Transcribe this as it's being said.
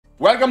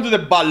Welcome to the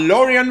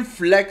Balorian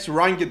Flex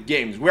Ranked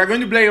Games. We are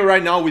going to play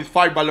right now with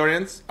 5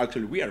 Balorians.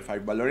 Actually, we are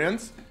 5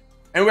 Balorians.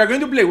 And we are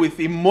going to play with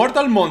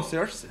Immortal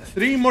Monsters,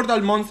 3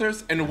 Immortal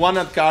Monsters and 1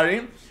 at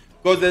carry.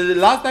 Because the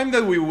last time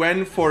that we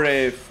went for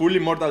a full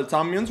Immortal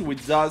Champions, we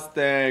just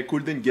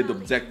couldn't get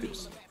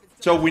objectives.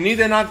 So we need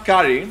an ad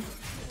carry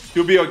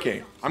to be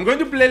okay. I'm going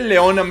to play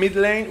Leona mid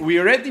lane. We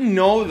already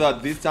know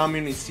that this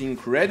champion is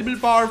incredibly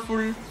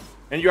powerful.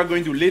 And you are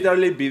going to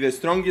literally be the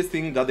strongest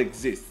thing that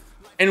exists.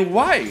 And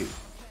why?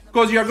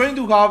 Because you are going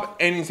to have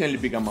an insanely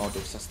big amount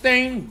of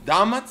sustain,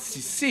 damage,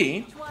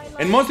 CC,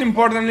 and most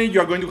importantly, you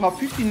are going to have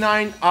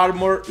 59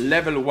 armor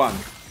level 1.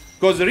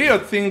 Because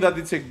Riot think that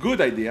it's a good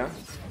idea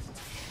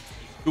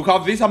to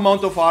have this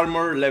amount of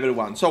armor level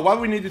 1. So what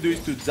we need to do is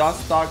to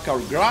just stack our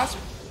grasp,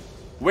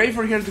 wait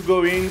for her to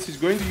go in. She's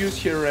going to use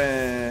her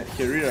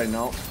E right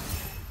now.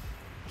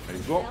 There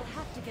you go.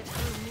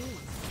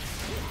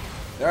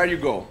 There you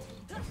go.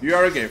 You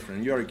are okay,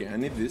 friend. You are okay. I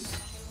need this.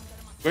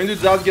 Going to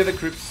just get the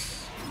creeps.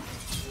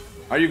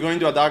 Are you going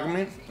to attack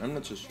me? I'm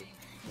not so sure.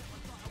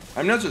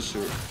 I'm not so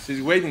sure.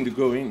 She's waiting to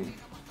go in.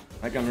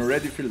 I can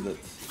already feel that.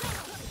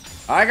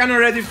 I can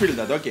already feel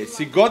that. Okay,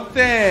 she got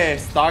the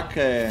stack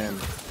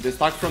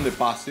from the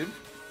passive.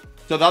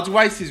 So that's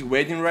why she's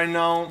waiting right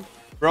now.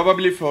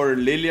 Probably for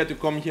Lilia to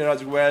come here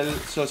as well.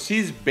 So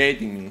she's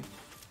baiting me,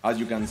 as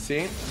you can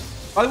see.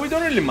 But we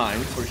don't really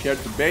mind for her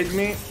to bait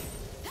me.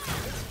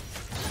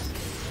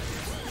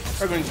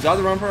 We're going to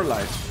just run for our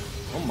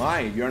life. Oh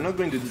my, you are not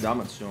going to do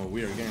damage, so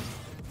weird game.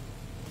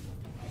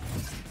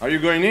 Are you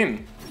going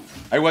in?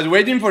 I was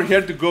waiting for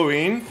her to go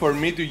in, for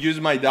me to use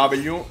my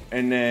W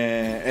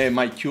and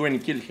my Q and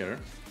kill her.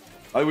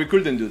 But we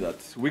couldn't do that.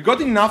 We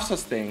got enough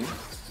sustain.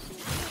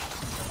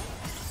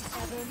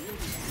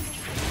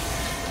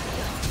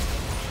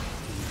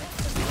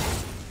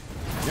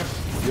 Yep,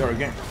 you're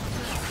again.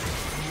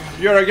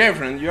 You're again,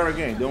 friend. You're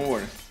again. Don't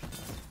worry.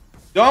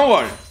 Don't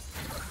worry.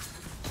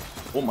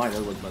 Oh my,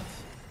 that was bad.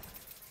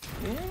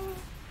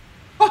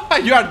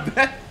 You are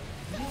dead.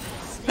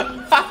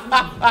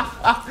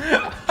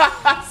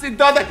 She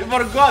totally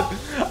forgot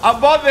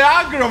about the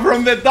aggro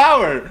from the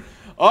tower.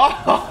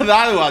 Oh,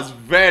 that was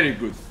very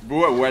good.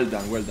 Well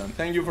done, well done.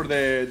 Thank you for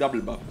the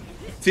double buff.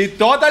 She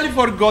totally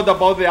forgot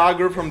about the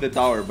aggro from the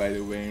tower, by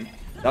the way.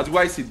 That's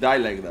why she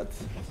died like that.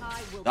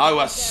 That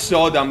was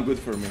so damn good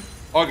for me.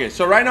 Okay,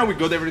 so right now we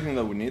got everything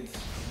that we need.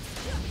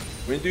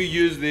 We're going to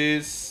use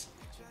this.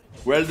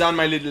 Well done,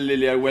 my little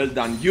Lilia, well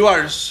done. You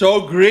are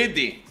so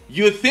greedy.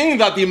 You think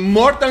that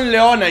Immortal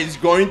Leona is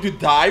going to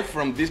die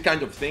from these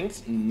kind of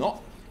things? No.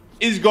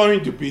 It's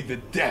going to be the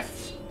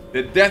death.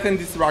 The death and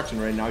destruction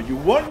right now. You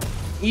won't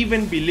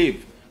even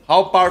believe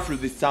how powerful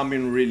this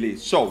champion really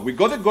is. So, we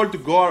got the goal to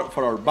go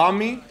for our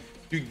Bummy,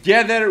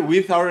 together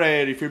with our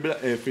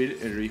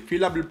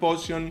refillable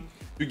potion,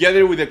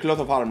 together with the Cloth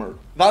of Armor.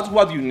 That's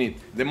what you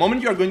need. The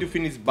moment you are going to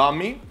finish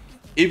Bummy,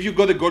 if you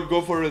got the goal, go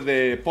for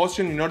the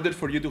potion in order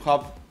for you to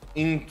have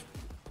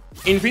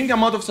infinite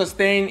amount of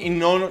sustain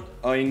in all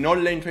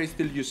lane phase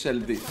till you sell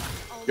this.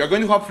 You're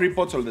going to have free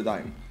pots all the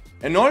time.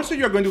 And also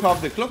you're going to have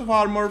the Cloth of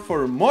Armor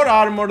for more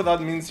armor.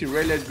 That means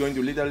Irelia is going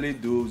to literally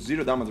do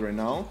 0 damage right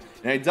now.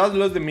 And I just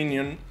lost the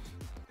minion.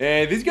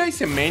 This guy is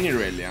a main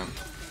Irelia.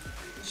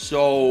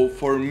 So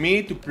for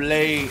me to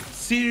play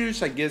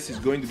serious, I guess is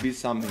going to be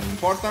something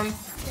important.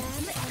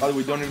 But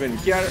we don't even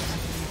care.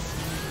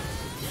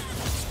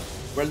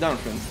 Well done,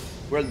 friends.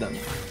 Well done.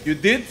 You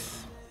did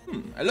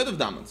a lot of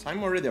damage.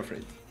 I'm already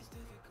afraid.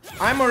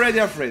 I'm already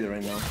afraid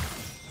right now.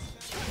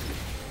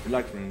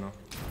 Relax right now.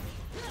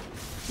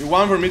 You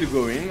want for me to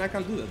go in? I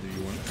can do that if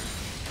you want.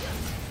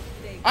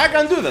 I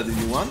can do that if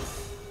you want.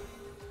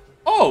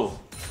 Oh!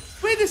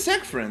 Wait a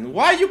sec, friend.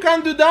 Why you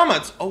can't do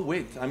damage? Oh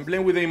wait, I'm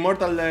playing with the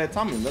Immortal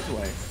Champion, that's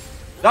why.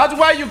 That's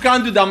why you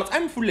can't do damage.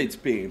 I'm full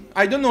HP.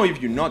 I don't know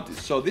if you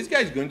noticed. So this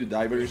guy is going to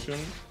die very soon.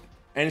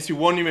 And she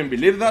won't even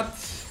believe that.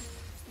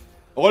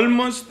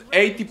 Almost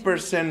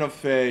 80% of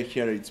her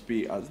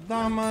HP as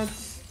damage.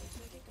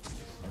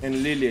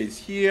 And Lilia is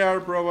here,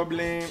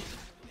 probably.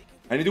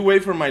 I need to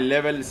wait for my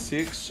level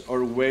 6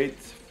 or wait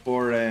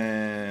for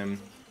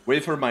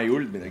my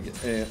ultimate, I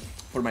guess.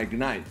 For my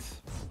Ignite.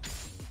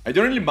 I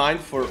don't really mind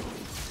for...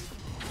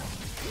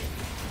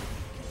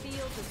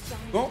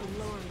 Go.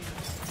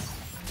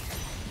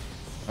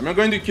 I'm not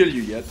going to kill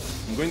you yet.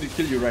 I'm going to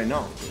kill you right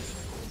now.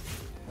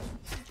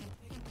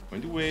 I'm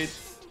going to wait.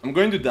 I'm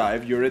going to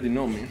dive, you already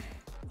know me.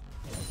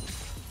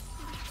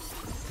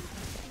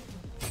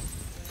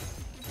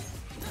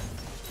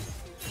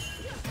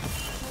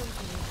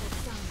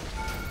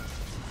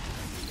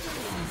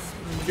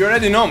 You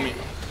already know me.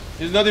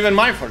 It's not even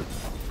my fault.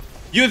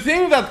 You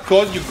think that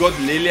cause you got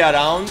Lily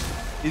around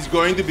is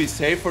going to be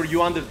safe for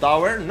you under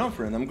tower? No,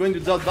 friend. I'm going to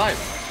just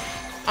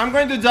dive. I'm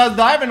going to just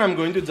dive and I'm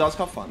going to just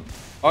have fun.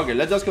 Okay,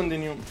 let's just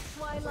continue.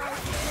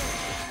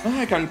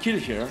 I can kill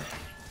her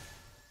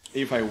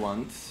if I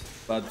want,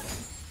 but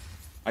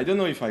I don't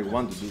know if I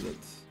want to do that.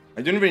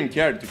 I don't even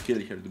care to kill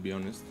her, to be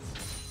honest.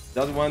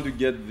 Just want to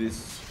get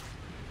this.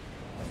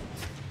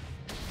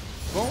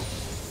 Go.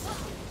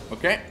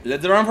 Okay,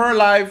 let's run for our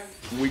life.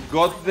 We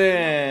got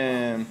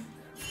the...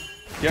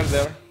 Here,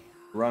 there.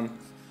 Run.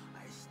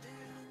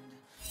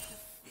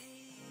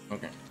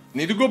 Okay.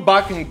 Need to go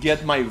back and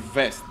get my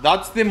vest.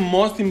 That's the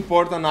most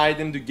important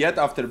item to get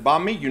after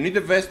Bami. You need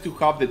the vest to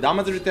have the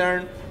damage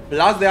return,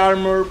 plus the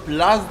armor,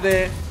 plus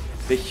the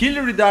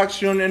heal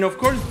reduction, and of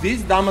course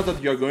this damage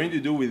that you are going to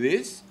do with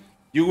this.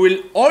 You will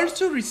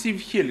also receive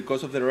heal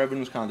because of the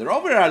Ravenous counter.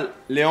 Overall,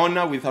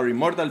 Leona with our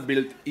Immortal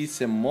build is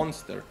a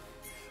monster.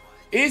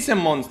 Is a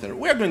monster.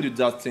 We are going to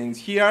just change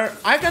here.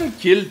 I can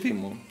kill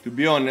Timo, to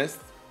be honest.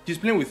 He's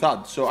playing with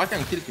that, so I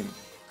can kill him.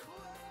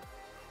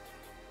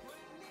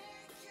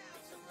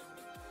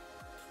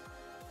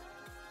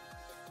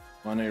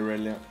 One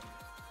Irelia.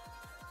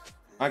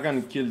 I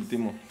can kill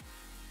Timo.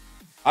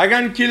 I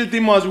can kill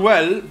Timo as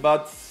well,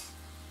 but...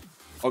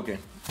 Okay.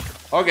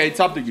 Okay, it's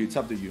up to you, it's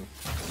up to you.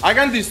 I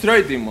can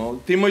destroy Timo.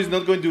 Timo is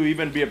not going to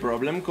even be a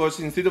problem, because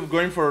instead of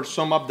going for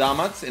sum up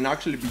damage and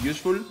actually be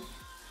useful,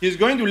 he's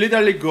going to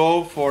literally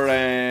go for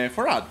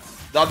that.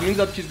 That means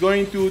that he's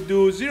going to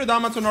do 0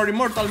 damage on our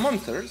immortal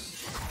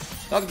monsters.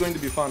 That's going to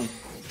be fun.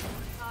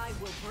 I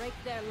will break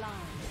their line.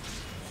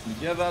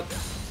 Yeah, that...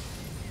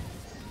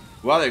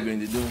 What are you going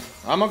to do?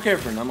 I'm okay,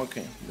 friend, I'm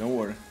okay. Don't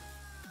worry.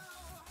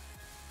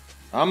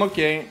 I'm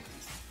okay.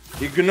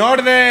 Ignore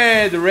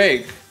the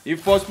Drake.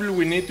 If possible,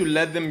 we need to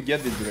let them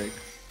get the Drake.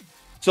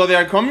 So they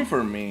are coming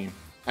for me.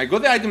 I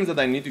got the items that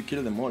I need to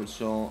kill them all,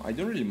 so I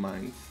don't really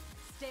mind.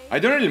 I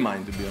don't really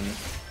mind, to be honest.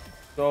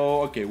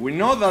 So, okay, we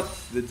know that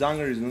the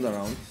jungler is not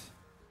around.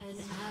 An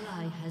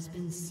ally has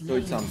been slain. So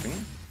it's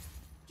something.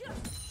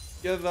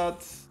 Get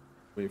that.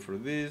 Wait for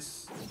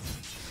this.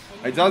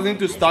 I just need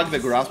to stack the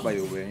grass, by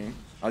the way.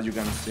 As you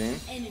can see.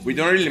 We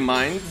don't really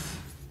mind.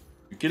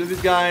 You kill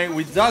this guy,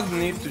 we just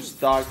need to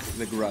stack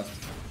the grass.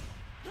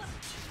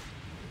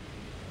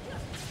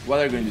 What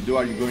are you going to do?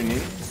 Are you going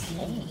in?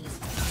 Oh,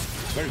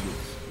 very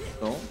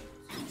good.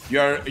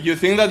 So, you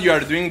think that you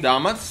are doing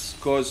damage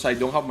because I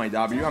don't have my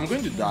W. I'm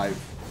going to dive.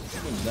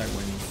 I'm going to dive.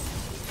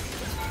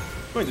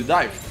 I'm going to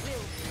dive.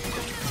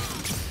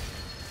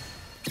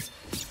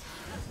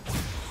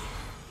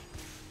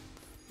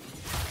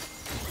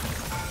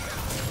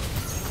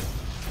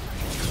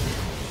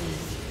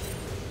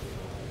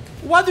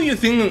 What do you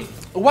think?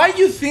 Why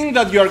do you think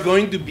that you are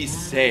going to be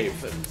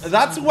safe?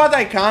 That's what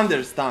I can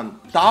understand.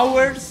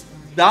 Towers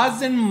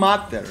doesn't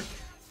matter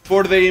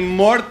for the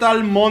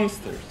immortal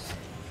monsters.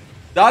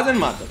 Doesn't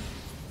matter.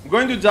 I'm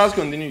going to just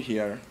continue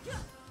here.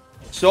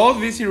 Show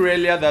this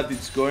Irelia that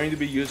it's going to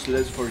be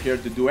useless for her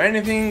to do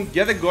anything.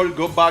 Get the gold,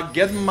 go back,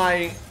 get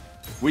my...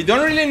 We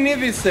don't really need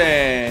this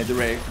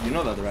Drake. You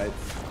know that, right?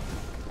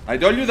 I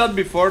told you that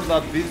before,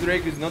 that this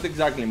Drake is not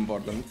exactly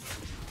important.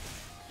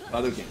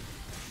 But okay.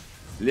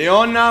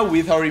 Leona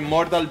with our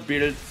Immortal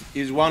build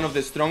is one of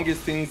the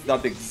strongest things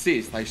that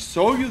exist. I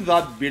showed you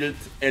that build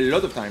a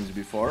lot of times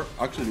before.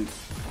 Actually,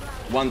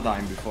 one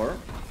time before.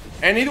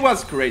 And it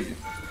was crazy.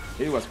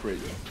 It was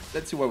crazy.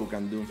 Let's see what we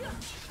can do.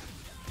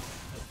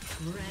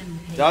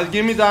 Just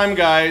give me time,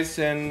 guys,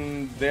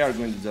 and they are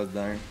going to just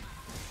die.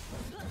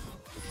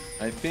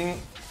 I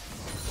think...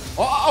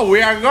 Oh, we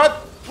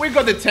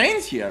got the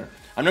chains here.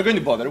 I'm not going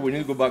to bother. We need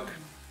to go back.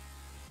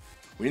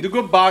 We need to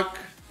go back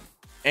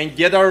and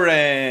get our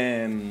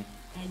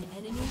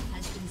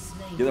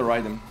get our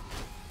item.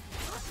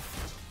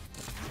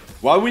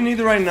 What we need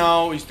right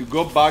now is to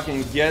go back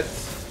and get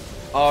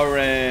our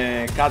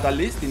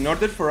catalyst in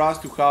order for us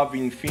to have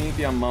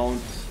infinity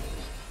amount.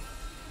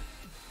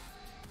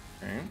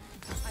 Okay.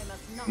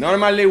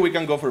 Normally we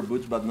can go for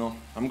boots, but no,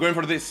 I'm going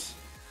for this.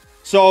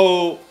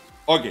 So,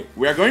 okay,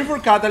 we are going for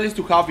catalyst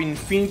to have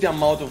infinity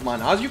amount of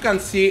mana. As you can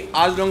see,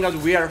 as long as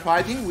we are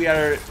fighting, we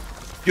are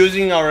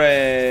using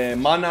our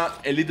mana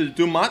a little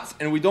too much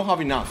and we don't have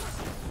enough.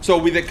 So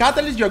with the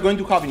catalyst you are going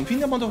to have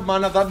infinite amount of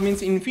mana, that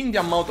means infinite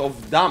amount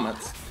of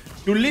damage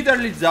to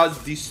literally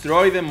just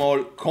destroy them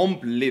all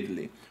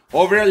completely.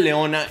 Overall,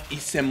 Leona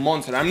is a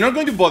monster. I'm not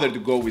going to bother to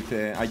go with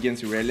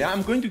against Irelia.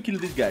 I'm going to kill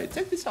this guy.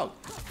 Check this out.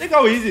 Check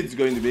how easy it's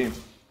going to be.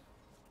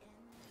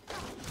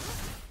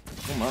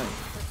 Oh my.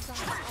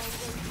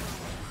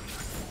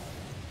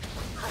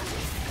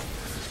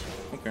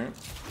 Okay.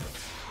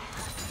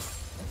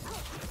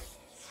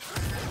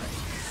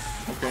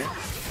 Okay.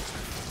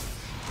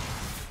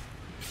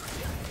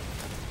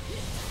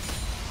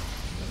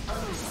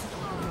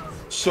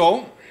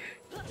 So,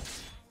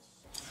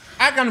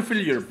 I can feel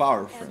your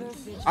power, friend.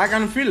 I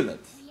can feel that.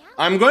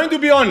 I'm going to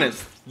be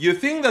honest. You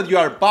think that you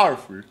are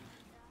powerful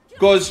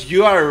because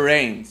you are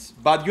ranged,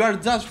 but you are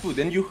just food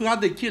and you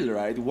had the kill,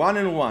 right?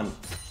 1-on-1.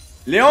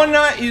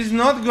 Leona is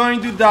not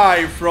going to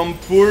die from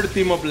poor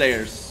Timo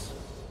players.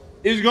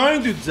 It's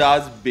going to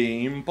just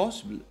be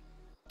impossible.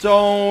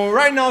 So,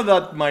 right now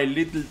that my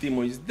little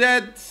Timo is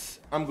dead,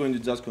 I'm going to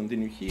just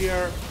continue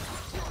here.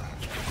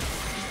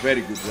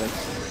 Very good,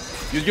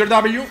 right? Use your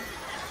W.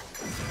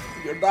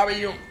 Your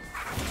W.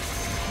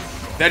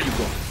 There you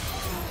go.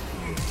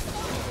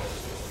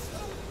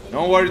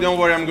 Don't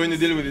worry, I'm going to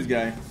deal with this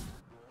guy.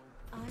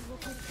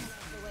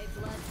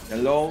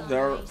 Hello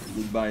there,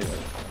 goodbye.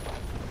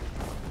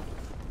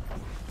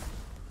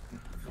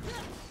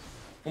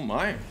 Oh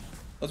my,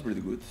 that's pretty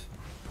good.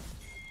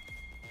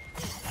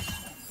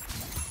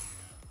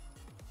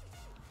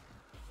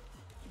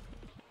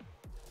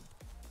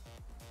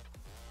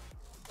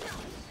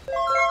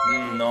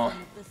 No.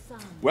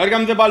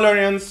 Welcome to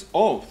Balorians.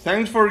 Oh,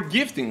 thanks for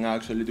gifting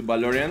actually to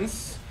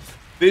Balorians.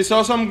 This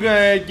awesome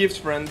gifts,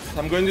 friend.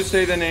 I'm going to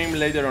say the name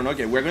later on.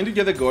 Okay, we're going to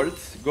get the gold.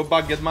 Go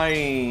back, get my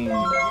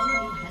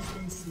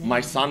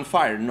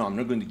Sunfire. No, I'm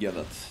not going to get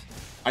that.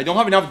 I don't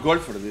have enough gold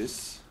for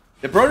this.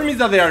 The problem is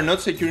that they are not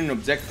securing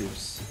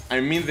objectives. I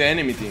mean the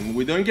enemy team.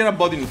 We don't care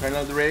about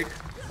Infernal Drake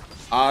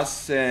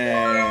as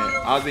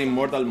the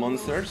immortal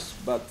monsters,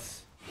 but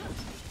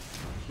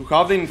to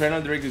have the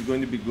Infernal Drake is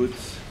going to be good.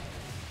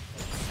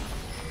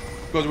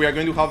 Because we are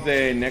going to have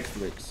the next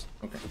Drakes.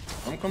 Okay,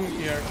 I'm coming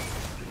here.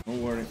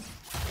 Don't worry.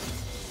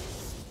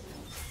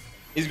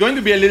 It's going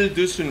to be a little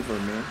too soon for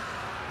me,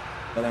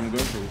 but I'm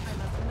going for it.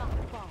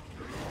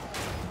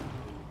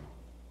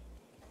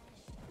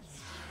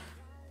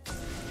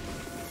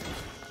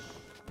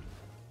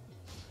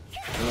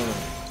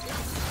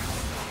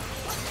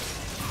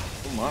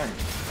 Oh my.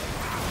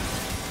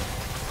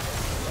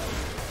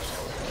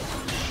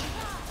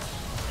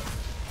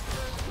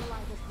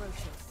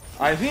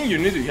 I think you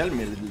need to help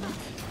me a little bit.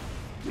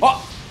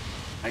 Oh!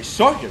 I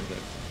saw her there.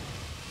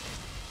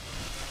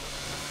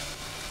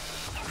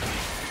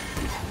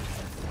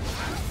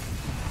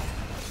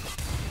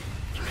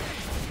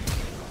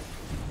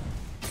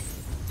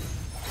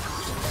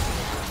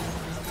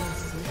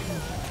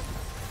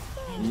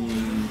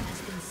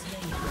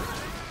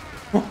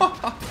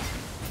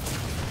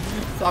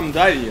 Some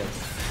died here.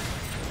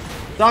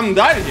 Some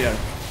died here.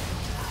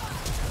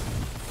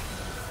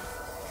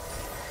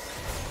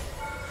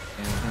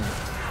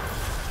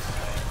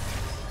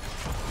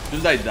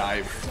 Should I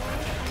dive?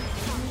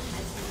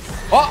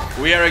 Oh,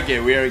 we are okay,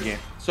 we are okay.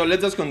 So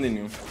let's just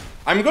continue.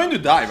 I'm going to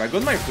dive. I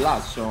got my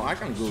flash, so I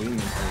can go in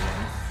if I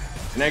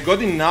want. And I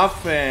got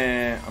enough.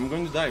 I'm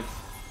going to dive.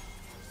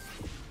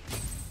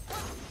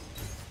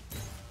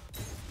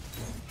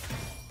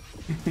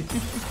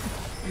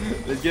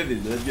 Let's get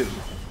this, let's get this.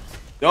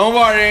 Don't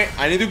worry,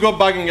 I need to go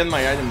back and get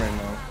my item right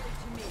now.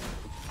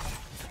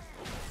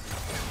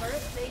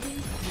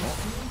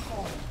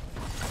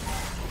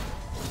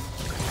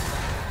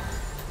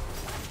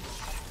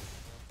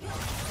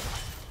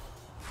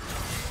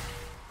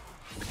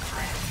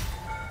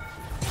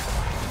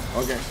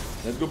 Okay,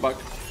 let's go back.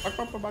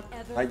 Back.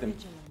 Item.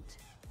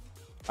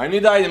 I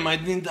need item, I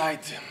need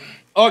item.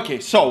 Okay,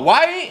 so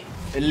why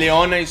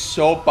Leona is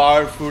so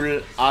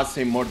powerful as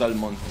a mortal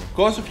monster?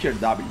 Because of her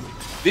W.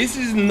 This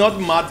is not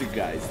magic,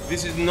 guys.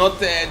 This is not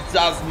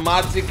just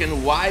magic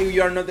and why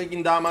you are not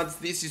taking damage.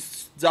 This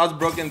is just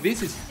broken.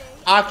 This is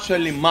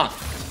actually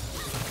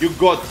math. You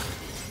got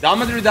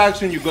damage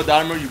reduction, you got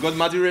armor, you got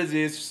magic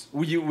resist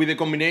with a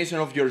combination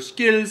of your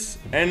skills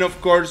and of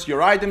course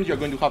your items. You're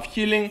going to have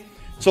healing.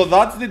 So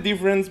that's the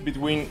difference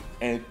between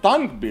a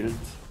tank build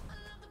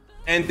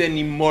and an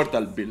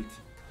immortal build.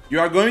 You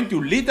are going to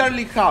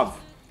literally have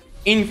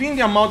infinite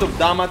amount of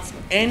damage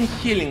and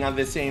healing at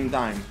the same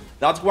time.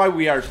 That's why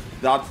we are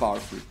that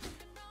powerful.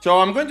 So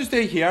I'm going to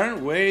stay here,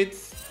 wait,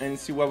 and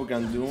see what we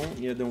can do.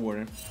 Yeah, don't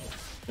worry.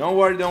 Don't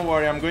worry, don't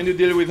worry. I'm going to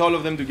deal with all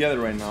of them together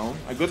right now.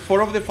 I got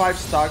 4 of the 5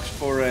 stacks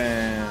for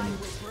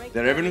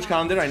the Ravenous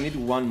Hunter. I need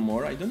 1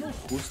 more. I don't know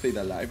who stayed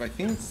alive. I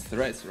think it's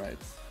Thresh, right?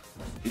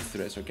 It's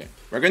Thresh, okay.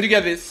 We're going to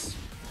get this.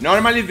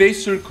 Normally they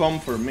should come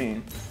for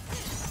me.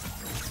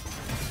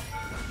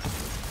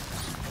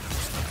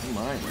 Oh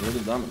my, a lot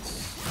of damage.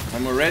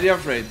 I'm already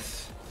afraid.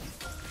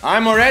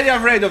 I'm already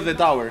afraid of the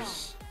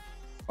towers.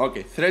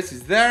 Okay, Thresh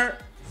is there.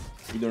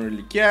 We don't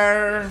really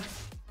care.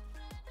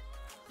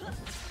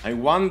 I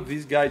want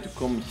this guy to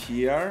come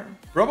here.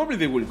 Probably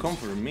they will come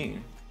for me.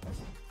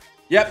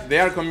 Yep, they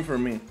are coming for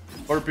me.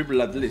 4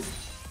 people at least.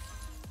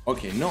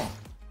 Okay, no.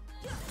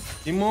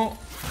 Timo,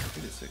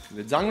 wait a sec.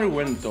 The jungler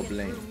went top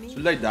lane.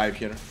 Should I dive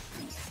here?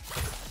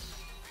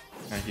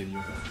 I hear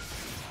you.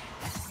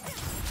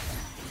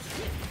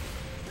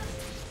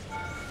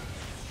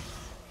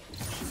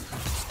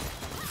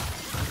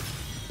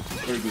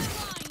 Very good.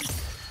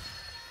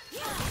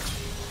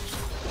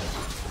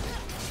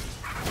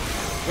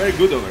 Very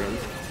good overall.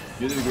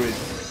 You did great.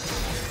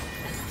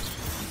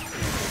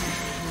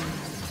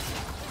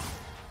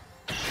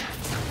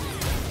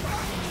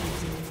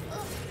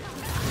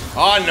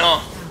 Oh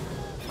no!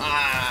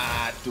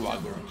 Ah, too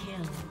aggro.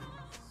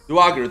 Too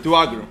aggro, too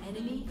aggro.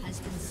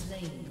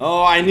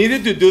 Oh, I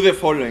needed to do the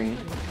following.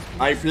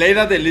 I played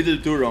that a little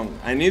too wrong.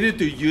 I needed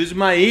to use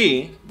my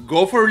E,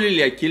 go for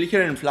Lilia, kill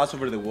her and flash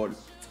over the wall.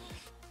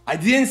 I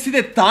didn't see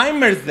the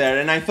timers there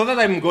and I thought that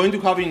I'm going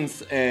to have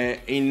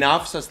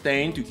enough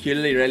sustain to kill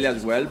Irelia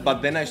as well,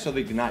 but then I saw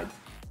the ignite.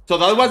 So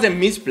that was a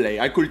misplay.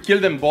 I could kill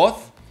them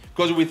both,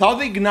 because without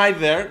the ignite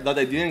there, that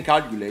I didn't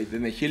calculate,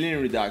 and the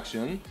healing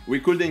reduction, we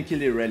couldn't kill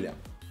Irelia.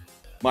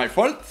 My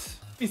fault,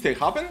 mistake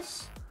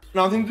happens,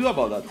 nothing to do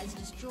about that.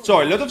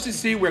 So a lot of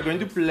CC, we're going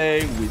to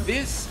play with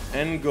this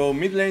and go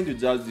mid lane to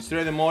just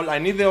destroy them all. I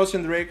need the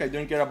Ocean Drake, I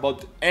don't care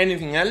about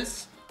anything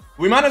else.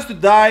 We managed to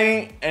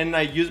die and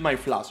I used my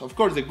flash. Of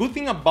course, the good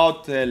thing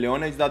about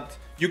Leona is that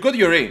you got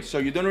your A, so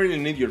you don't really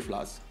need your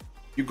flash.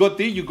 You got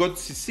T, you got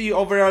CC.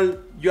 Overall,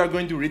 you are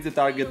going to reach the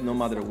target no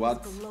matter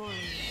what.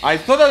 I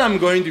thought that I'm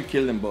going to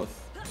kill them both,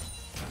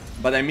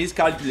 but I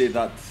miscalculated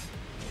that.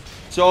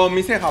 So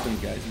mistake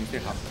happens, guys,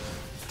 mistake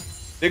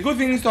happens. The good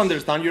thing is to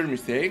understand your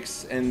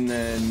mistakes and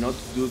not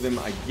do them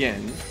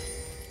again.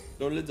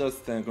 So let's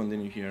just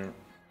continue here.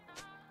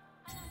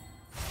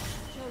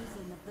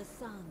 Chosen of the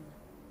sun.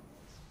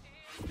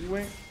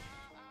 Anyway,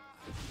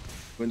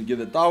 going to get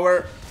the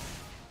tower.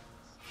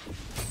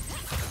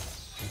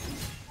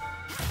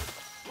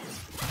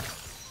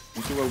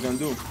 Let's see what we can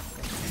do.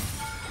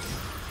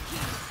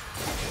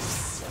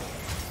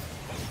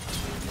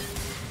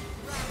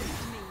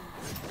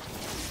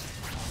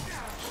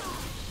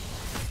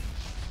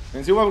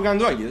 And see what we can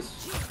do, I guess.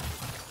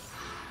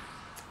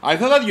 I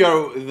thought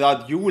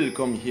that you will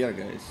come here,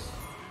 guys.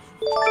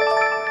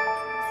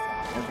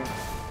 Okay.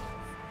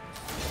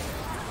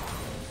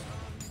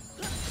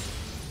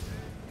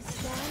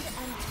 Stand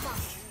and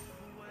fight.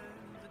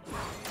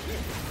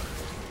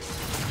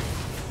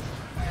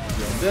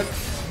 You are dead.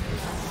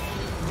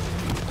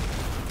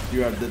 You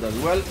are dead as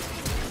well.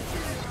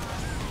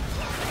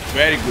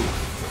 Very good.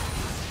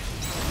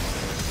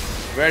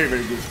 Very,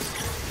 very good.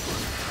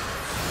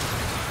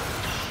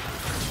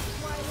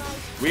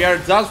 We are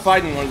just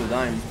fighting all the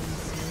time.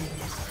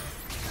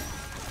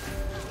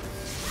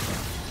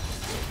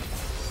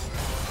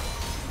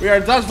 We are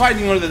just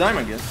fighting all the time,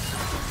 I guess.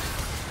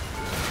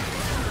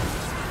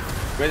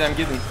 Wait, I'm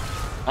kidding.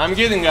 I'm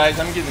kidding, guys.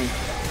 I'm kidding.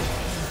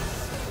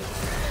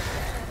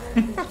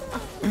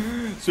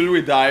 Should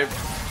we dive?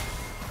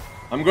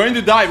 I'm going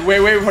to dive.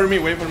 Wait for me.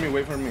 Wait for me.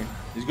 Wait for me.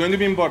 It's going to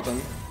be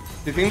important.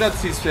 The thing that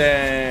he's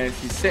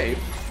safe.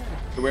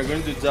 So we're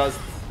going to just.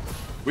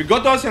 We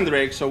got Ocean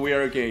Drake, so we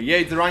are okay. Yeah,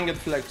 it's ranked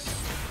flex.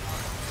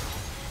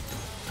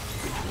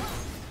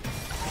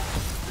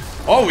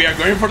 Oh, we are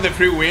going for the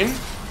free win.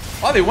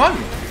 Oh, they won.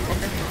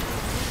 Okay.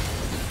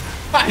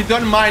 I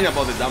don't mind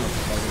about the damage.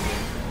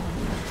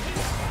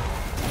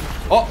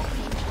 Oh,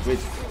 wait.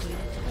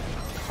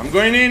 I'm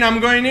going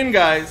in,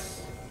 guys.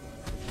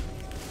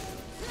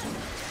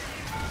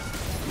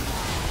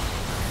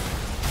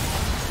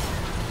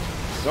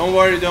 Don't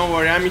worry.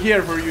 I'm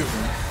here for you.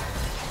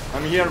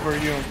 I'm here for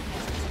you.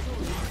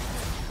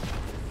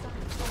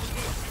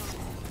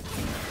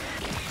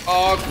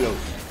 Oh, close.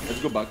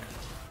 Let's go back.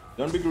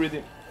 Don't be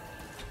greedy.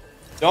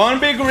 Don't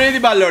be greedy,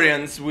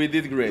 Balorians. We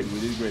did great. We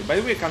did great. By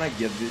the way, can I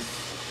get this?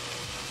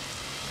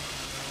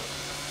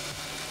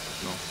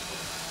 No.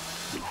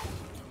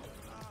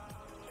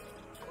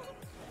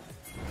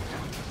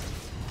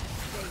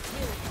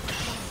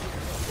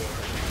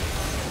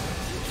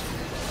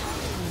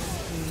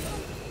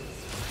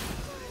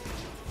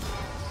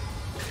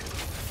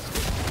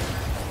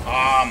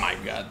 Oh my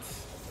god.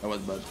 That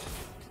was bad.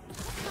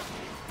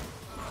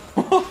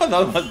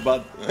 That was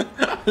bad.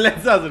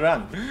 Let's just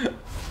run.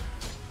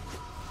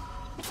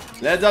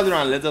 Let's just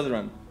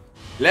run.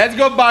 Let's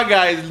go back,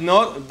 guys.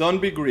 No, don't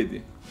be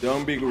greedy.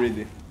 Don't be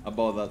greedy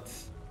about that.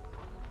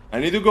 I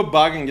need to go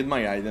back and get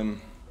my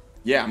item.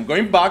 Yeah, I'm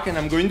going back and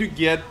I'm going to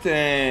get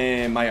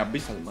my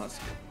Abyssal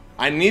mask.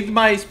 I need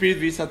my Spirit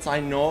Visage, I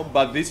know,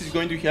 but this is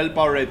going to help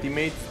our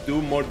teammates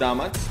do more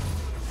damage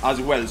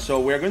as well. So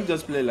we're going to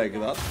just play like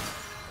that.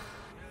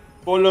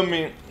 Follow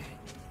me.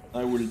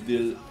 I will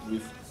deal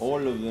with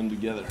all of them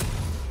together.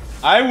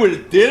 I will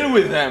deal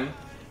with them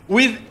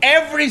with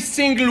every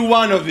single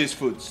one of these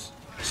foods.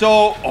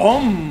 So, oh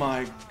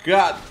my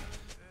god.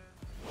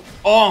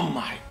 Oh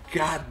my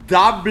god.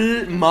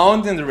 Double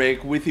mountain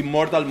rake with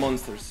immortal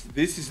monsters.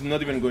 This is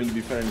not even going to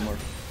be fair anymore.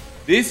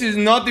 This is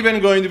not even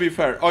going to be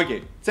fair.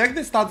 Okay, check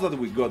the stats that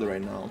we got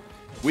right now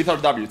with our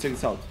W. Check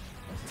this out.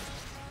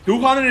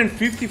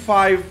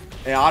 255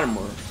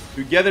 armor.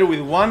 Together with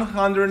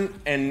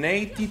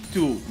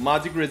 182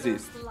 magic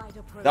resist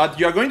that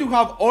you are going to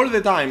have all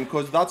the time,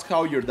 because that's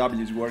how your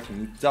W is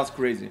working. It's just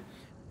crazy.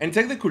 And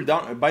check the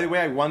cooldown. By the way,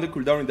 I want the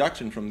cooldown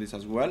reduction from this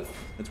as well.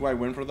 That's why I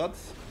went for that.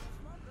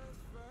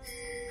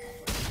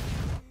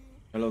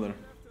 Hello there.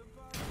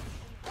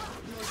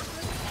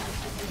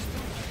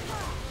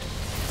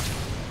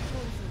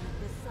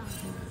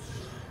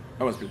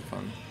 That was pretty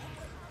fun.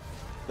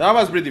 That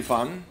was pretty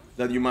fun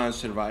that you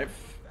managed to survive.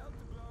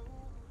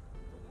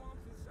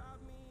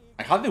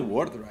 I had the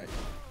ward, right?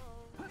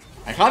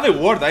 I had the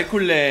ward. I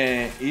could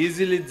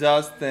easily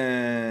just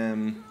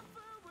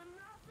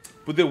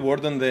put the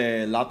ward on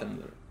the lantern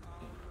there.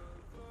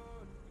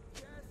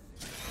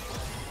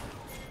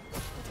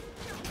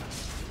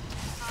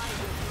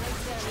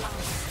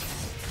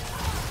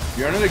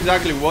 You are not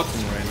exactly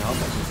watching right now,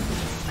 but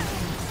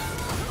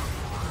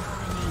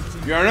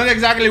you are not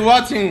exactly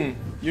watching.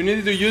 You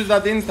needed to use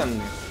that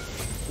instantly.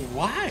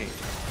 Why?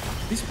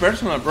 These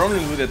personal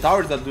problems with the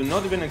towers that do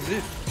not even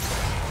exist.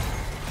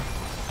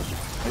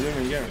 I don't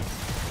even care.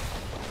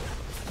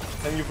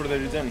 Thank you for the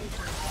regen.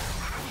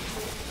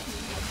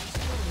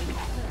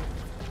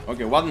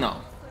 Okay, what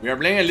now? We are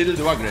playing a little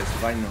too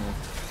aggressive, I know.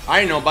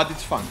 I know, but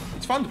it's fun.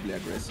 It's fun to play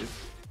aggressive.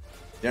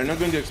 They are not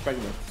going to expect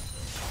that.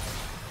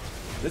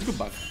 Let's go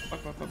back.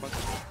 Back.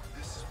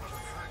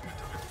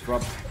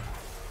 Drop.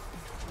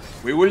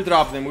 We will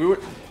drop them. We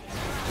will.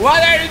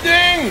 What are you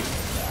doing?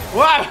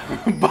 What?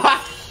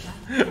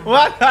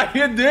 What are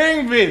you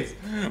doing, Vince?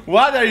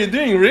 What are you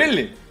doing,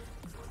 really?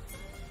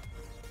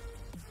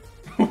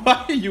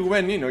 Why you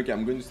went in? Okay,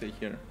 I'm going to stay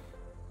here.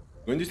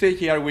 I'm going to stay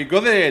here. We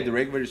got the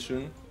Drake very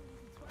soon.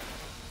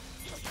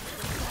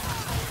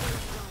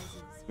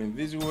 Going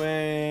this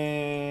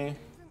way.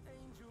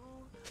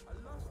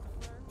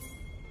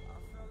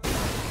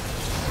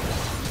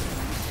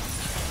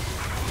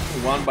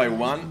 One by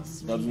one.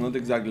 That's not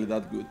exactly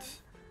that good.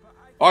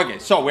 Okay,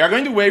 so we are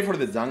going to wait for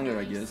the jungler,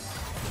 I guess.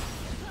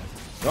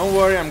 Don't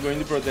worry, I'm going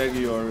to protect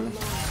your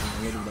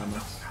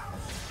damage.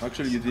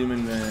 Actually, you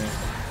didn't.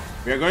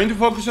 We are going to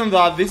focus on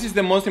that. This is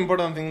the most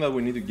important thing that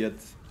we need to get,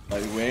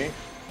 by the way.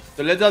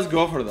 So let's just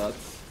go for that.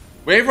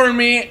 Wait for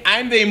me.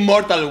 I'm the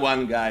immortal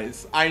one,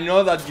 guys. I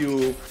know that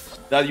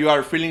you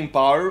are feeling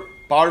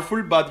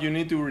powerful, but you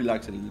need to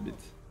relax a little bit.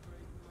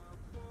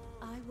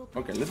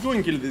 Okay, let's go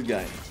and kill this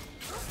guy.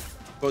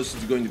 Because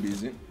it's going to be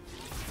easy.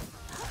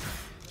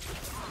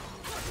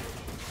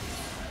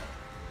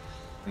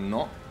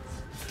 No.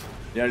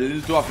 They are a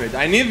little too afraid.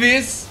 I need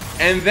this,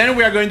 and then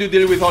we are going to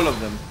deal with all of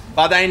them.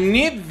 But I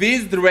need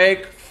this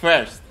Drake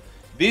first.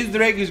 This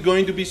Drake is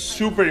going to be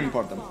super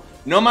important.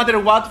 No matter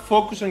what,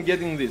 focus on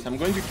getting this. I'm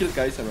going to kill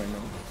Kai'Sa right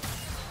now.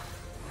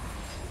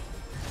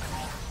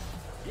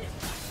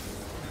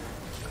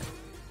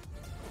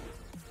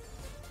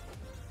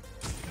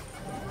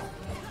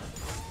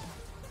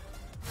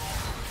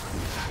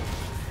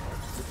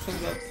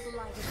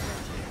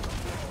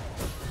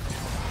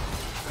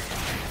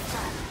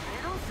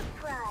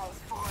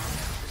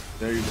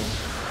 There you go.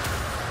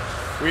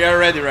 We are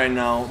ready right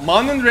now.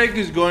 Mountain Drake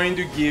is going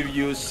to give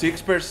you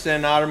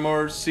 6%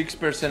 armor,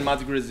 6%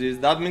 magic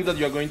resist. That means that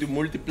you are going to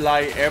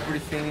multiply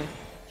everything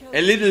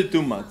a little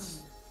too much.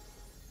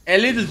 A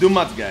little too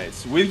much,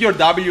 guys. With your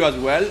W as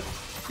well,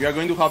 you are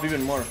going to have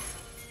even more.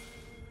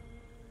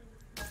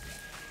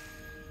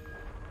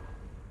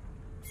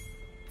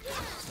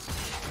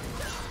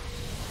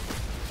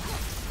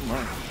 Come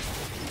on.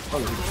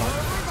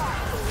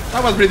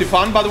 That was pretty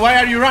fun, but why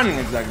are you running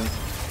exactly?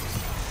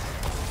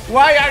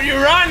 Why are you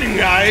running,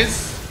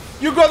 guys?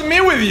 You got me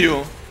with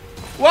you.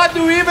 What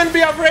do we even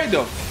be afraid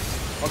of?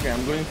 Okay,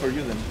 I'm going for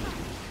you then.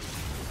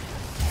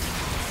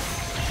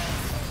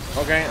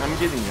 Okay, I'm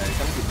kidding,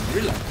 guys. I'm kidding.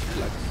 Relax,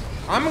 relax.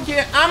 I'm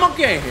okay. I'm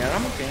okay here.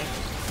 I'm okay.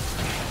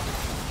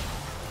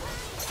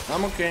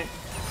 I'm okay.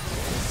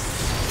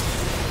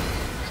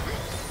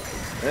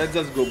 Let's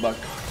just go back.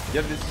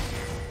 Get this.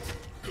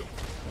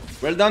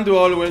 Well done to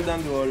all. Well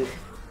done to all.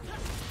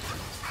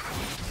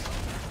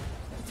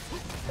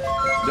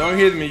 Don't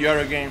hit me, you're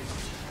a game.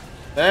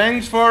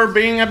 Thanks for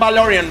being a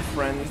Balorian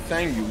friend.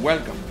 Thank you,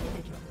 welcome.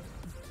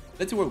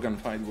 Let's see what we can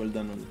fight. Well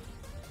done all.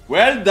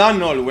 Well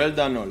done all, well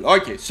done all.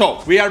 Okay,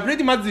 so we are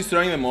pretty much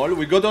destroying them all.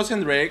 We got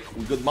Ocean Drake,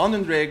 we got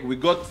Mountain Drake, we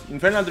got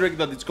Infernal Drake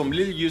that is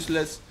completely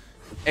useless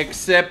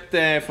except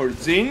for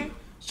Jhin.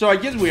 So I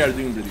guess we are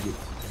doing pretty good.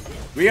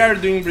 We are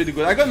doing pretty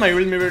good. I got my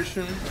Realme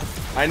version.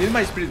 I need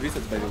my Spirit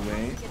Visage, by the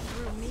way.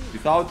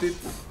 Without it,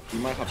 we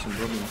might have some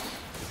problems.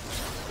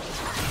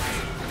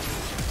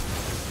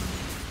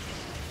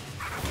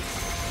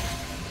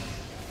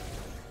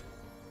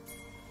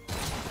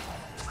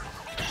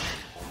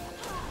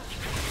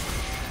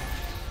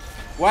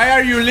 Why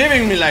are you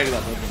leaving me like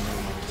that?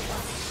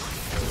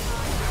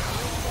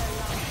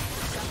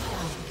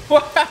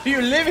 Why are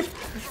you leaving?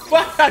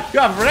 Why are you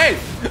afraid?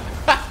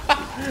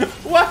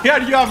 Why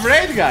are you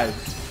afraid, guys?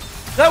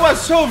 That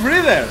was so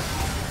free there.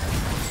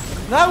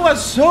 That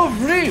was so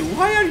free.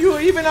 Why are you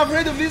even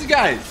afraid of these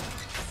guys?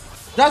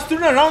 Just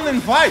turn around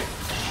and fight.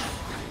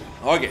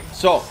 Okay,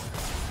 so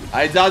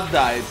I just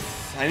died.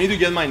 I need to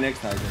get my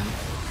next item.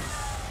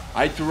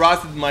 I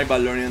trusted my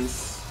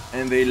Balorians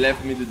and they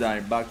left me to die.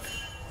 Back.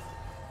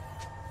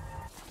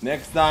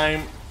 Next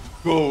time,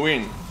 go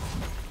in.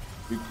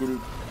 We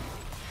could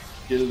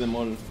kill them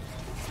all.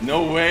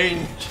 No way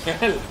in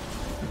hell.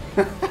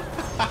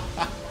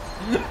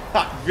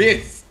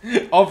 This.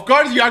 Of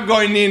course you are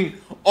going in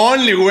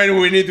only when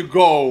we need to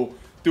go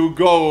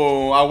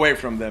away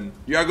from them.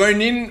 You are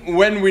going in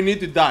when we need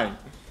to die.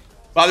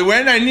 But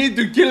when I need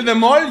to kill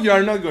them all, you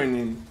are not going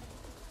in.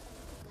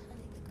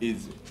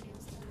 Easy.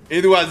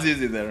 It was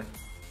easy there.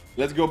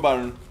 Let's go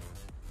Baron.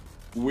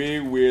 We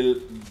will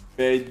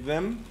bait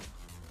them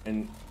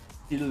and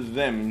kill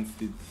them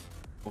instead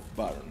of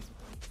Baron.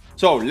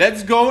 So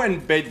let's go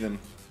and bait them.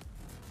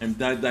 I'm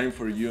dying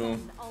for you.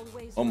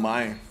 Oh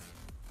my,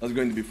 that's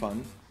going to be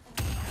fun.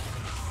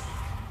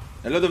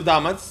 A lot of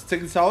damage.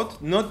 Check this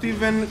out. Not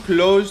even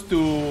close to.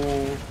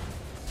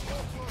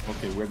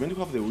 Okay, we're going to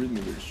have the Realme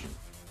version.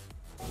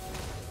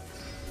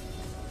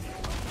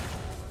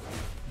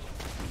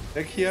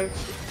 Check here.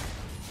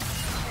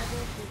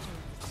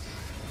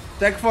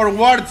 Check for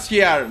wards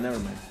here. Never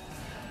mind.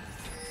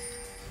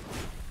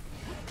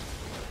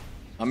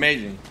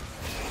 Amazing.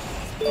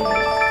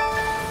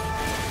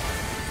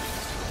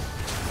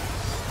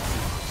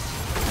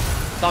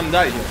 Some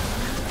die here.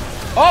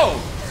 Oh!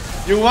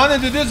 You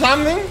wanted to do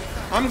something?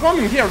 I'm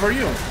coming here for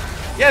you.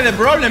 Yeah, the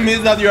problem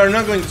is that you are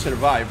not going to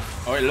survive.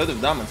 Oh, a lot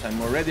of damage.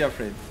 I'm already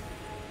afraid.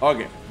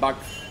 Okay, back.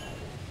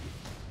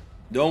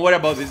 Don't worry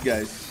about these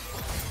guys.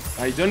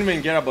 I don't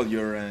even care about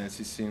your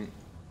CC.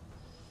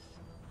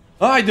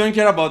 Oh, I don't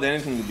care about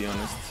anything, to be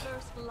honest.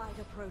 First light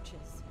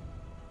approaches.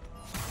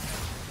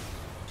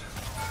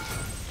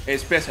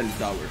 Especially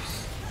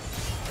towers.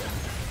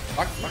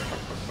 Back.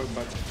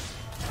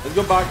 Let's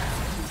go back.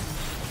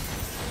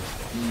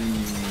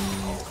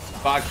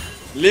 Back.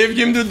 Leave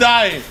him to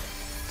die.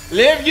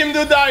 Leave him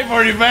to die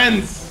for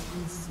revenge.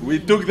 We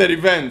took the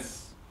revenge.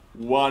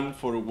 1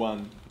 for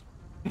 1.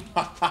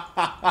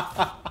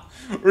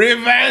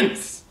 Revenge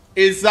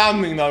is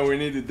something that we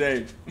need to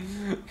take.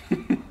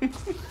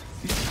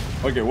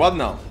 Okay, what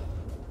now?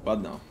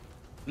 What now?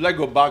 Should I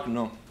go back?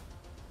 No.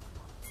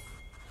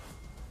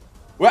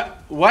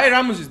 What? Why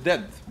Ramos is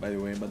dead, by the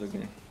way, but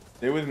okay.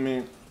 Stay with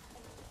me.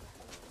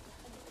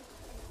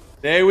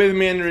 Stay with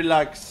me and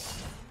relax.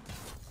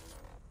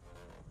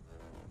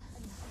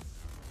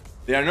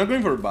 They are not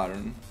going for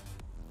Baron.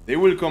 They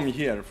will come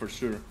here for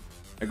sure.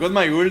 I got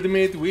my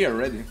ultimate. We are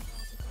ready.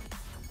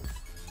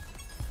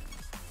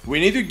 We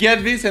need to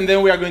get this and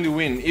then we are going to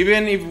win.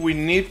 Even if we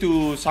need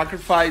to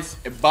sacrifice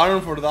a Baron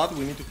for that,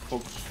 we need to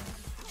focus.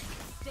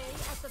 Stay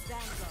at the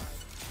vanguard.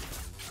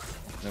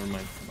 Never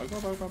mind.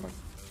 Back.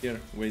 Here,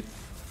 wait.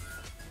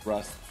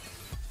 Trust.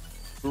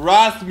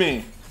 Trust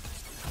me!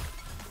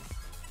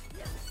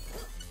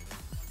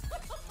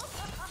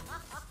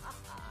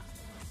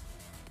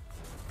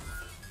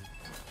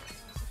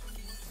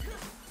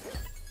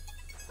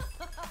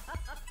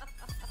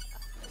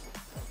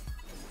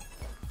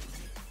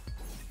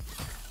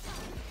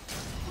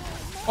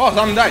 Oh,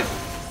 some died.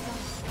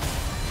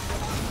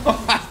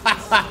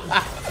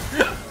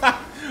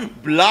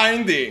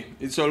 Blindy.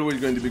 It's always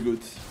going to be good.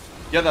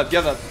 Get that.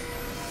 Get that.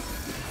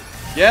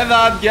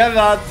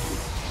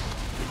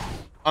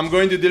 I'm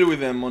going to deal with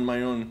them on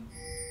my own.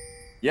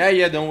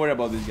 Yeah, don't worry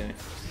about this guy.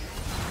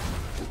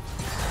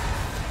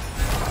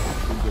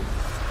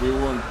 We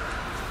won.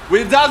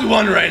 We just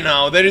won right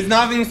now. There is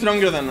nothing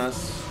stronger than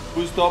us.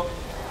 Full stop.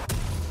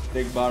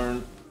 Take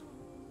Baron.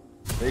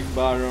 Take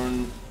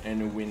Baron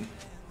and win.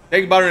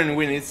 Take Baron and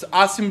win. It's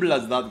as simple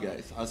as that,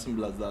 guys. As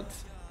simple as that.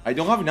 I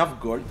don't have enough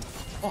gold.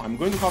 Oh, I'm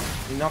going to have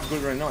enough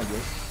gold right now, I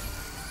guess.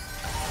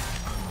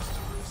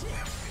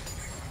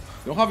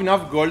 Don't have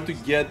enough gold to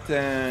get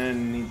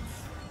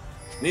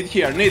need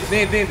here. Need.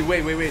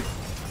 Wait.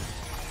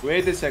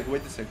 Wait a sec.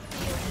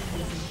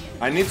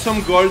 I need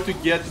some gold to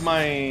get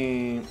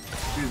my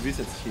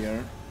Visage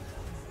here.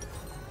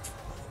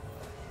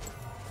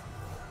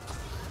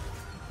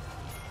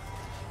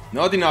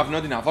 Not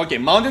enough. Okay,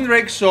 Mountain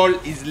Drake Soul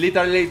is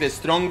literally the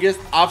strongest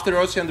after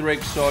Ocean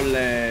Drake Soul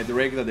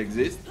Drake that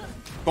exists.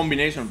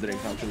 Combination of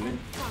drakes, actually.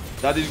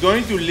 That is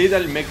going to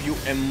literally make you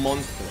a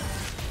monster.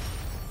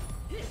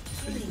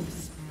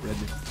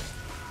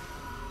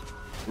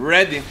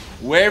 Ready.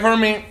 Wait for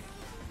me.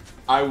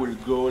 I will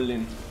go all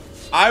in.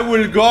 I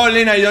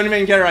don't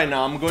even care right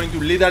now. I'm going to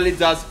literally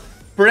just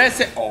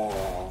press it.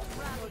 Oh.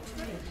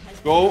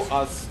 Go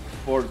as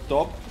for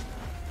top.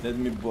 Let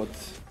me bot.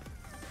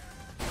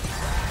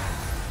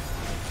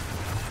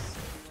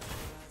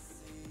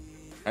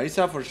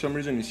 Kaisa for some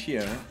reason is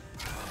here.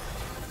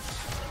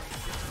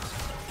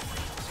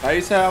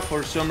 Kaisa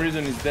for some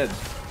reason is dead.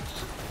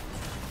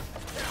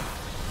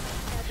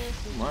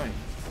 Oh my.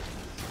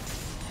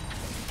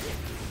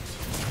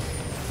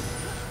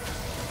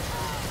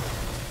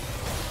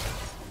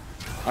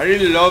 I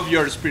really love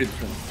your spirit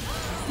friend.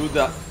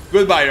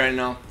 Goodbye right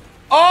now.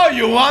 Oh,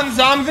 you want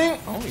something?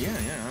 Oh yeah,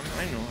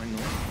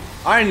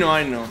 I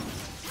know.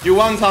 You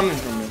want something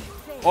from me.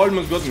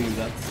 Almost got me with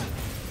that.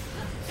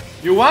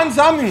 You want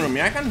something from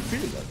me, I can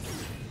feel that.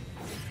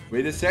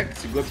 Wait a sec,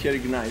 she got here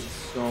ignite,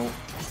 so...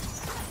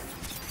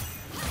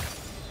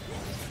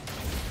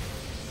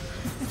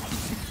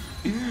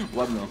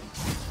 What now?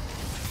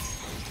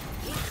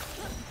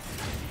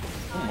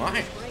 Oh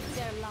my!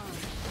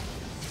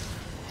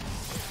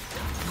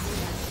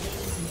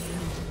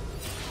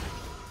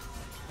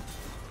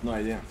 No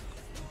idea.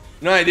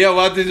 No idea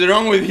what is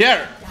wrong with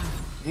her.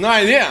 No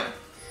idea.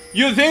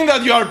 You think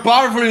that you are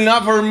powerful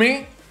enough for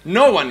me?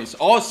 No one is.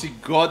 Oh, she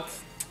got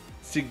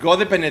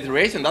the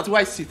penetration. That's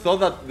why she thought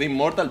that the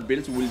immortal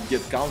builds will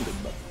get counted.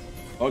 But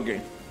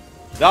okay,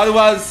 that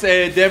was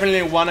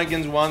definitely 1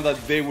 against 1 that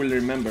they will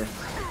remember.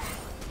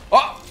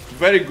 Oh,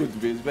 very good,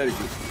 Viz. Very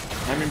good.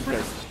 I'm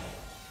impressed.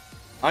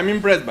 I'm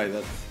impressed by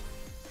that.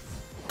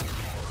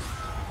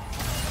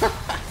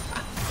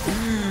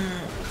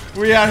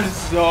 We are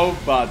so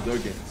bad.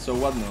 Okay, so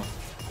what now?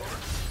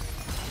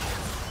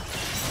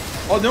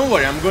 Oh, don't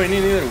worry. I'm going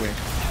in either way.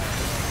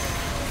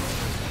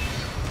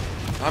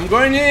 I'm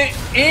going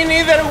in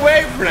either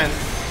way, friends.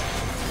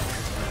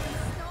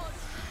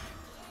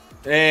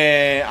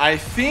 I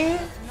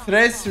think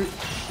Thresh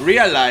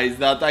realized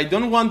that I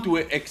don't want to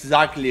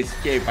exactly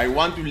escape. I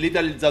want to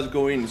literally just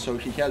go in, so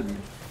he helped me.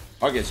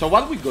 Okay, so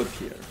what we got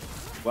here?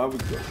 What we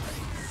got?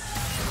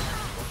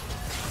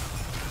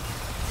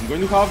 I'm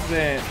going to have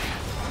the...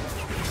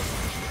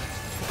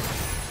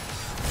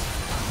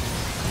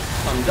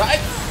 some dive.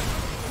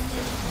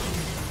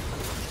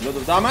 A lot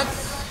of damage.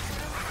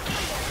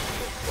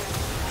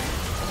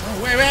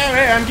 Oh,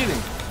 wait, I'm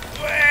kidding.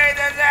 Wait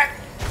a sec.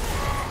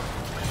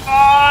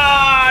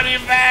 Oh,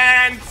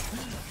 revenge.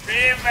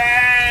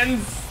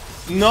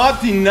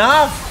 Not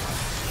enough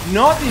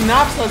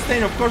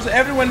sustain. Of course,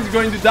 everyone is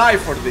going to die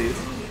for this.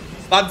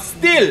 But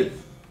still,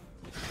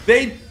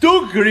 they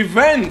took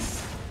revenge.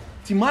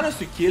 He managed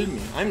to kill me.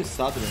 I'm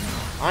sad right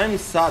now. I'm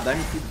sad.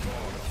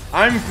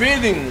 I'm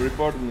feeding.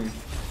 Report me.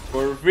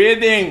 For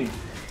feeding.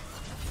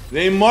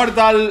 The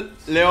Immortal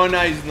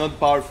Leona is not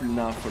powerful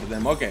enough for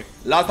them. Okay,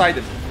 last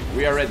item.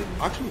 We are ready.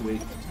 Actually,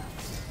 wait.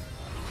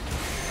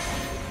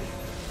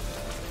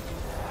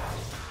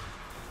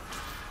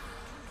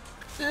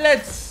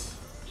 Let's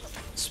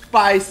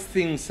spice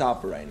things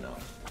up right now.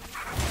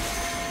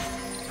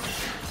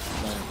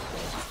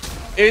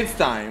 It's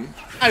time.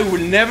 I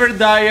will never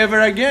die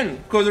ever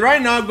again. Because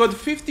right now I've got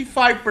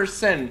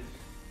 55%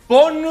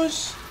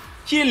 bonus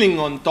healing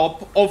on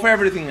top of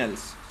everything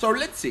else. So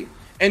let's see.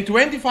 And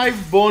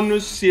 25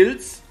 bonus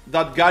shields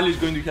that Gal is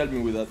going to help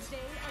me with that.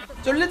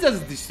 So let's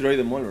just destroy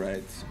them all,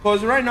 right?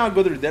 Because right now I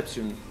got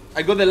redemption.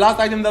 I got the last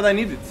item that I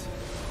needed.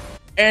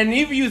 And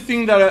if you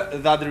think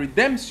that the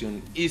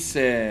redemption is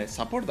a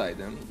support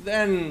item,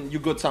 then you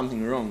got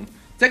something wrong.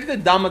 Check the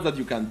damage that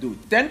you can do.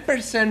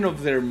 10%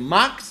 of their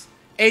max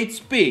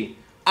HP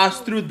as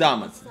true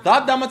damage.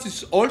 That damage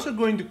is also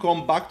going to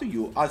come back to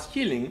you as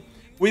healing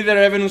with the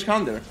Ravenous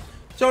Hunter.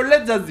 So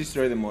let's just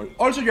destroy them all.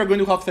 Also, you're going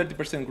to have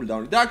 30%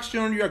 cooldown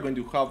reduction. You are going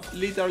to have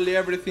literally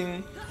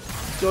everything.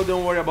 So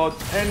don't worry about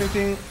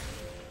anything.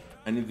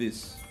 I need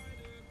this.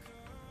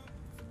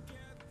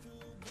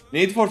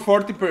 Need for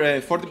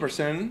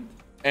 40%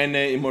 and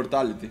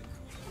immortality.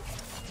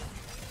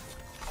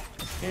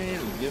 Okay,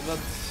 let's give that.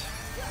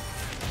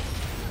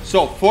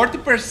 So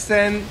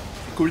 40%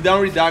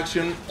 cooldown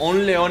reduction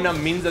on Leona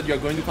means that you are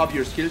going to have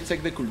your skill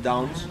check the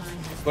cooldowns,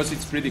 because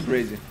it's pretty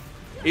crazy.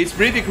 It's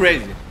pretty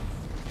crazy.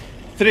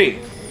 3,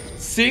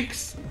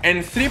 6,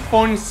 and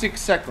 3.6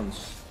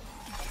 seconds.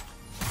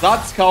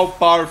 That's how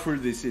powerful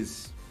this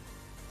is.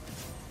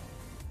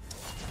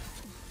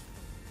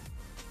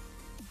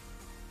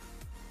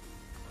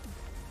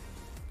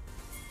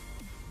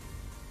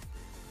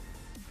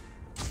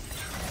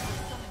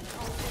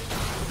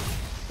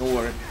 Don't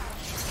worry.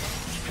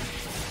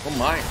 Oh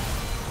my.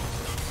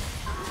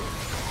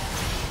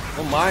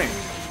 Oh my.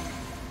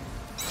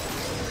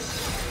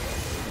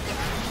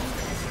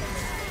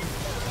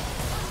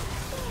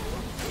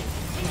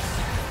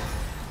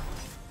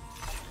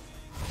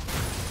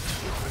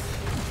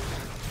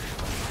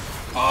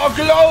 Oh,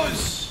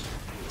 close!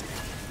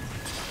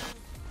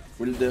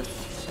 Will def.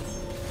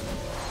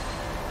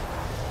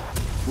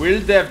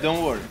 Will def,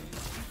 don't worry.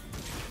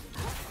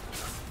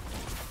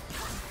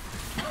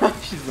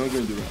 She's not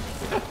going to do that.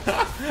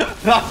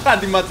 That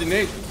had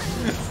imagination.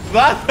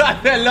 That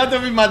had a lot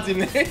of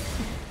imagination.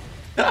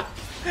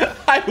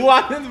 I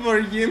wanted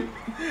for him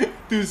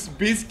to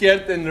be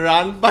scared and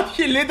run, but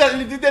he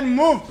literally didn't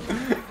move.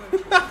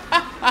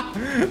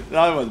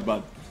 That was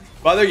bad.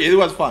 But okay, it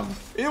was fun.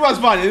 It was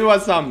fun, it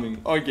was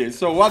something. Okay,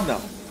 so what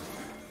now?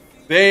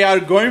 They are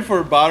going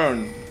for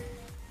Baron.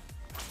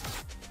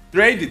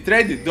 Trade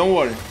it, don't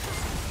worry.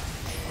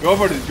 Go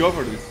for this, go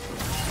for this.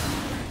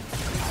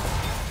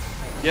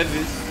 Get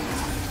this.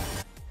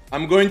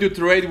 I'm going to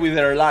trade with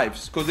their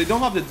lives, because they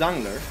don't have the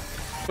jungler.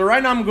 So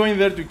right now I'm going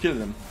there to kill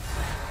them.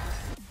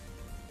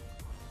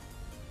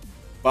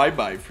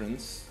 Bye-bye,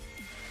 friends.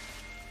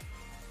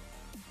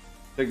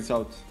 Check this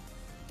out.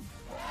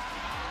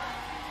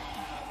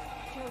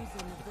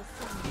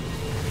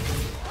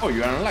 Oh,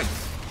 you are unlucky.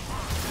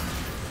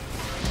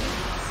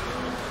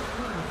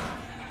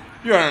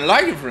 You are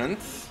unlucky,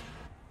 friends.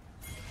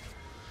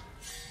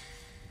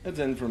 Let's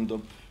end from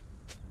top.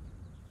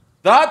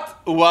 That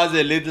was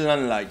a little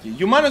unlucky.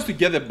 You managed to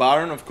get the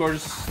Baron, of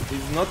course.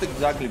 It's not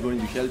exactly going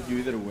to help you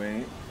either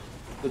way.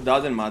 It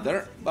doesn't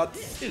matter, but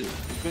still,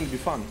 it's going to be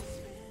fun.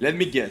 Let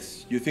me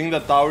guess. You think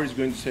that tower is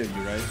going to save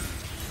you, right?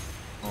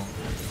 Oh.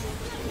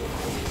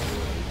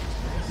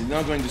 It's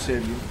not going to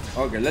save you.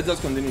 Okay, let's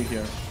just continue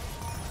here.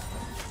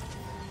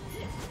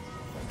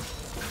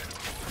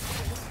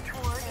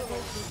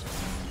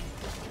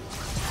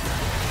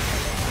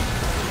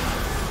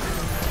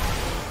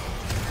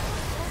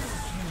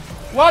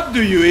 What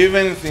do you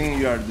even think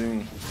you are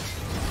doing?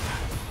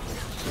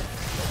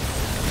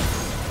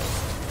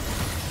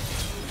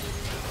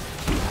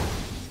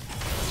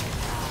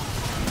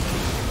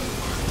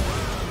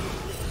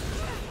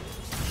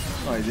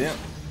 No idea.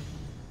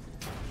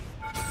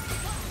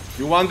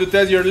 You want to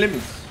test your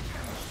limits?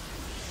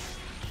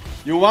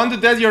 You want to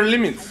test your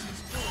limits?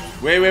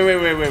 Wait,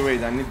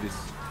 I need this.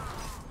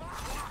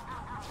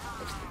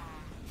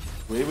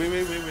 Wait.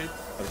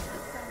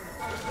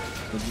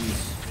 What is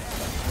this?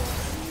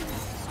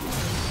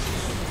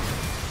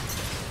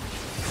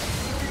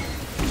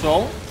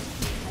 So,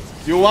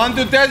 you want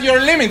to test your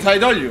limits, I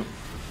told you.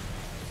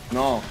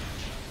 No.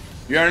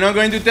 You are not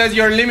going to test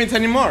your limits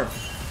anymore.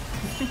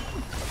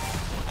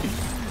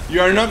 You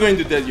are not going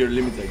to test your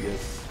limits, I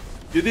guess.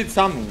 You did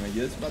something, I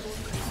guess, but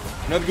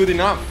not good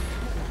enough.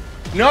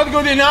 Not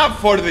good enough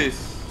for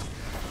this.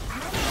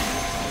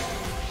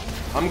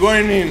 I'm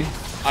going in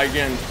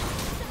again.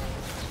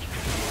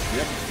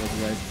 Yep, that's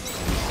right.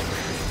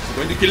 I'm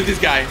going to kill this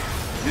guy.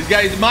 This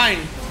guy is mine.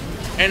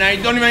 And I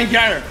don't even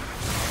care.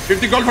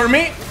 50 gold for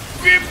me.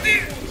 50!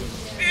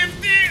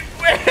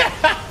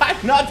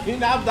 50! Not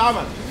enough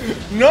damage.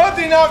 Not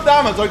enough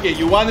damage. Okay,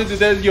 you wanted to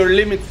test your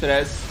limit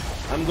stress.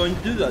 I'm going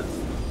to do that.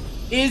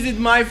 Is it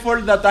my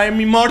fault that I'm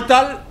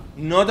immortal?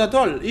 Not at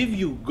all. If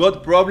you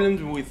got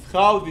problems with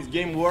how this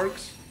game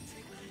works,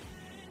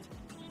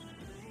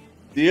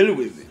 deal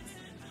with it.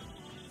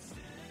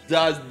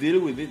 Just deal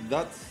with it.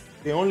 That's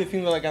the only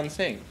thing that I can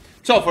say.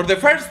 So, for the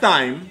first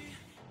time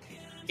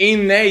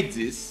in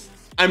ages,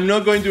 I'm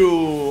not going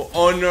to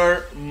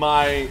honor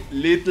my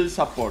little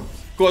support.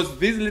 Because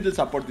this little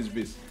support is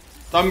this.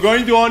 So, I'm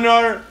going to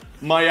honor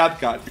my ad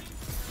carry.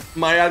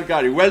 My ad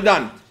carry. Well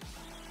done.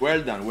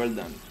 Well done, well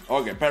done.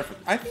 Okay,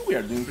 perfect. I think we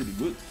are doing pretty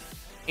good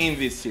in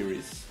this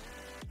series.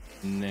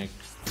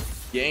 Next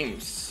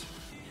games.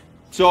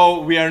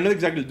 So we are not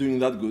exactly doing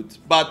that good,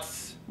 but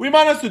we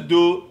managed to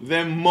do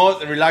the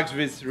most. Relax,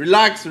 Viz.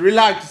 Relax,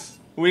 relax.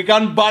 We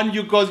can't ban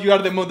you because you are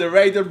the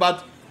moderator,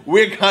 but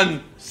we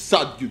can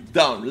shut you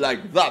down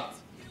like that.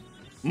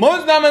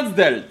 Most damage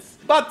dealt,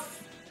 but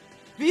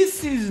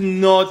this is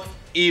not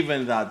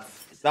even that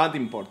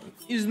important.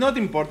 It's not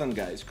important,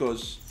 guys,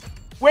 because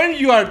when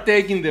you are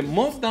taking the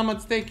most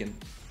damage taken,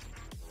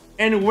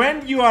 and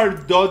when you are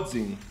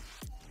dodging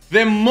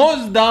the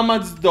most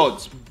damage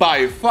dodge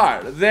by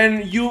far,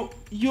 then you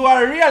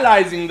are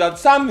realizing that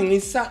something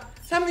is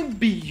something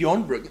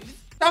beyond broken,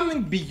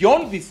 something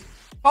beyond this.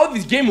 How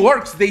this game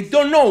works, they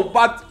don't know,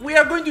 but we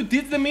are going to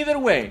teach them either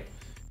way.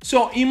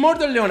 So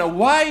Immortal Leona,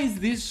 why is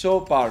this so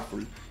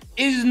powerful?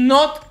 It's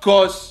not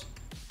cause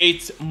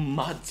it's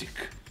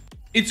magic.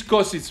 It's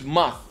cause it's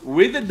math.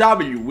 With the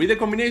W, with the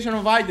combination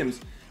of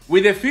items,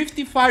 with the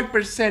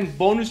 55%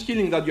 bonus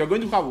healing that you're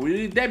going to have with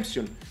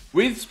Redemption,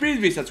 with Spirit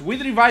Visage,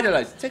 with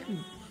Revitalize. Take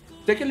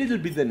a little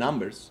bit the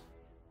numbers.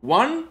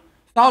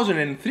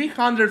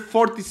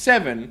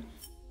 1,347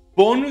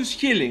 bonus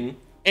healing,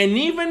 and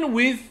even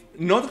with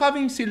not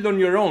having shield on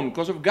your own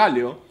because of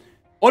Galio,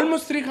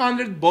 almost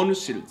 300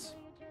 bonus shields.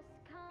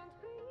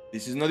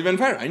 This is not even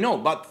fair, I know,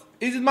 but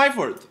is it my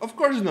fault? Of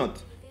course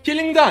not.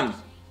 Healing done.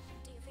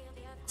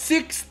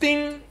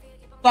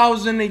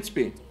 16,000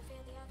 HP.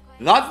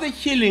 That's the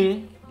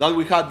healing that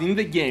we had in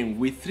the game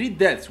with 3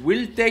 deaths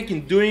will take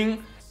in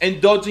doing and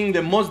dodging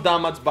the most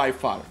damage by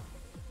far.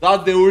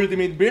 That's the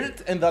ultimate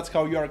build, and that's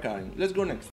how you are carrying. Let's go next.